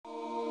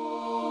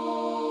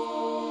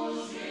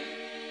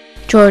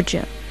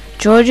Georgia.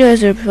 Georgia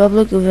is a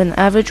republic with an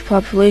average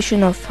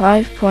population of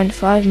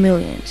 5.5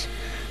 million.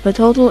 The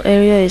total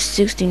area is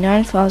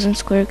 69,000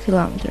 square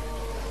kilometers.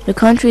 The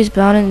country is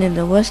bounded in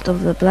the west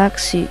of the Black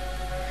Sea.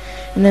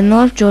 In the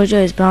north, Georgia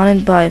is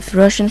bounded by the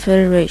Russian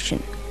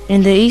Federation,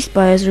 in the east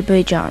by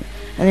Azerbaijan,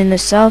 and in the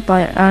south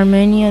by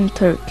Armenia and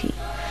Turkey.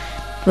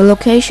 The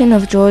location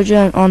of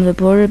Georgia on the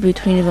border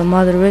between the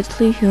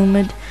moderately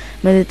humid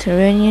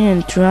Mediterranean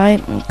and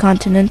dry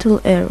continental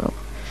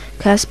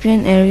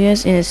Caspian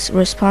areas is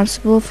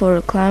responsible for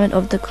the climate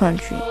of the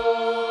country.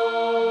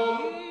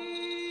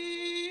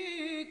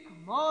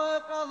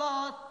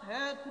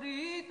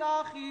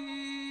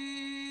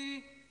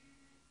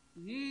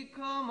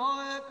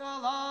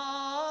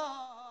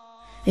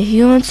 A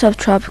humid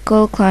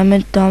subtropical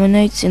climate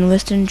dominates in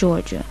western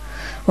Georgia,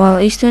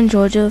 while eastern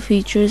Georgia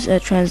features a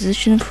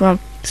transition from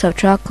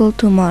subtropical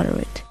to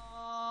moderate.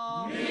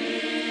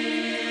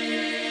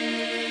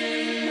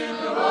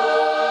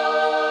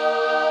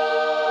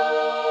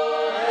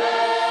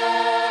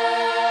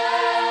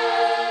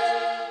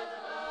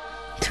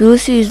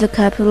 Tbilisi is the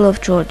capital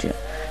of Georgia.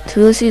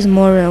 Tbilisi is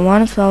more than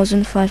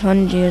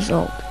 1,500 years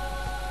old.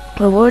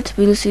 The word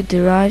Tbilisi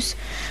derives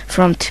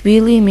from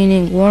Tbili,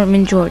 meaning warm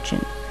in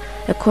Georgian.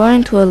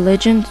 According to a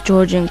legend,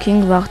 Georgian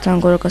king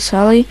Vakhtang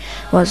Gorgasali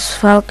was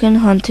falcon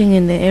hunting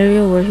in the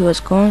area where he was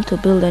going to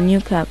build a new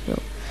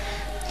capital.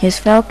 His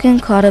falcon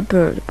caught a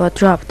bird, but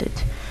dropped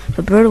it.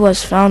 The bird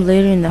was found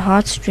later in the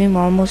hot stream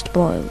almost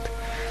boiled.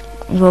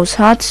 Those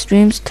hot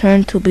streams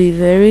turned to be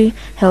very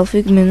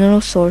healthy mineral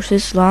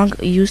sources long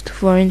used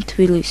for in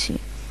Tbilisi.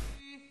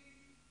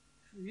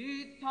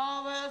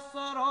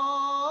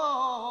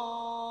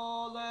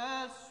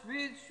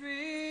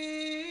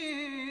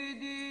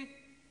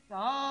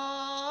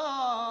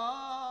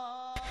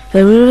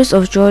 The rivers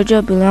of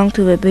Georgia belong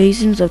to the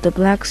basins of the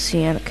Black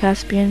Sea and the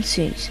Caspian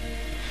Seas.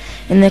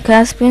 In the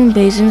Caspian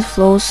basin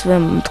flows the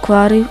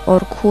Mtkwari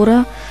or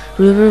Kura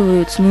River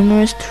with its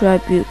numerous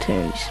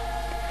tributaries.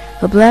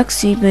 The Black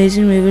Sea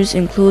basin rivers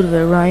include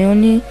the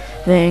Rayoni,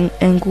 the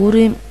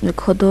Enguri, the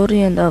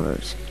Kodori, and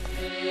others.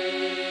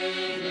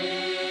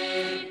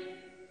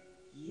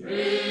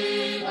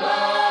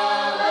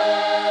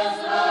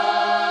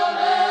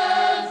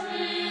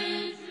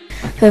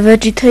 The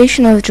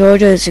vegetation of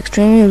Georgia is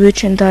extremely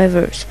rich and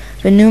diverse,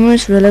 with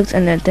numerous relics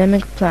and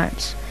endemic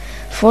plants.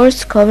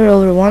 Forests cover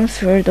over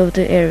one-third of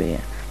the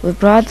area, with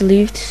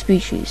broad-leaved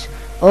species,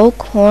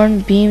 oak, horn,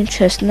 beam,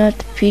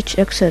 chestnut, peach,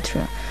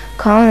 etc.,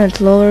 common at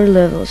lower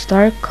levels,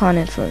 dark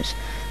conifers,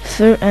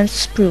 fir and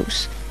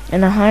spruce,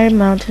 in a higher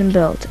mountain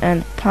belt,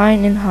 and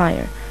pine in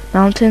higher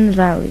mountain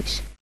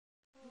valleys.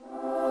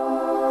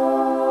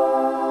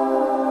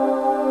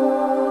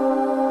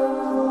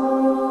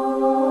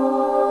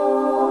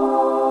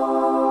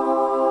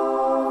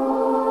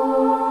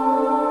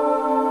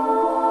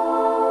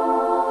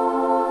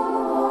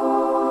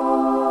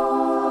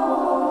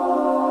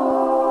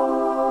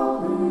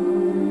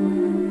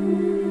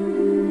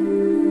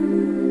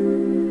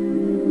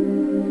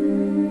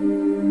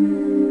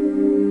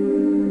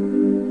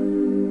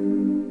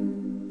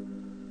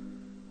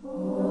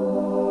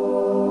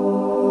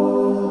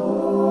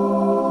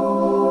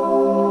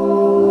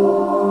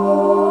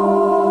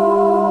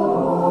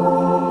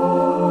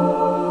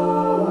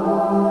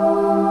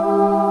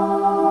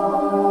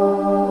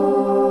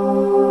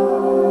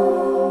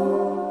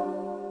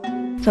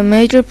 The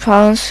major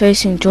problems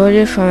facing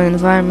Georgia from an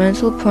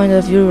environmental point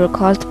of view were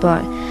caused by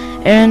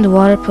air and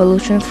water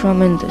pollution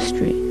from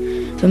industry.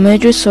 The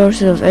major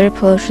source of air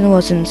pollution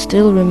was and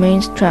still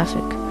remains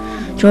traffic.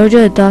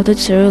 Georgia adopted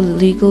several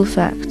legal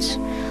facts: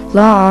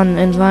 law on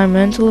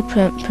environmental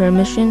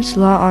permissions,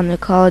 law on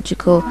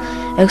ecological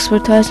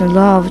expertise, and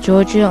law of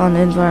Georgia on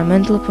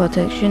environmental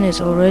protection is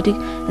already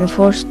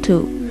enforced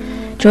too.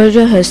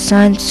 Georgia has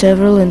signed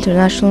several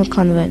international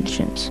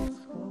conventions.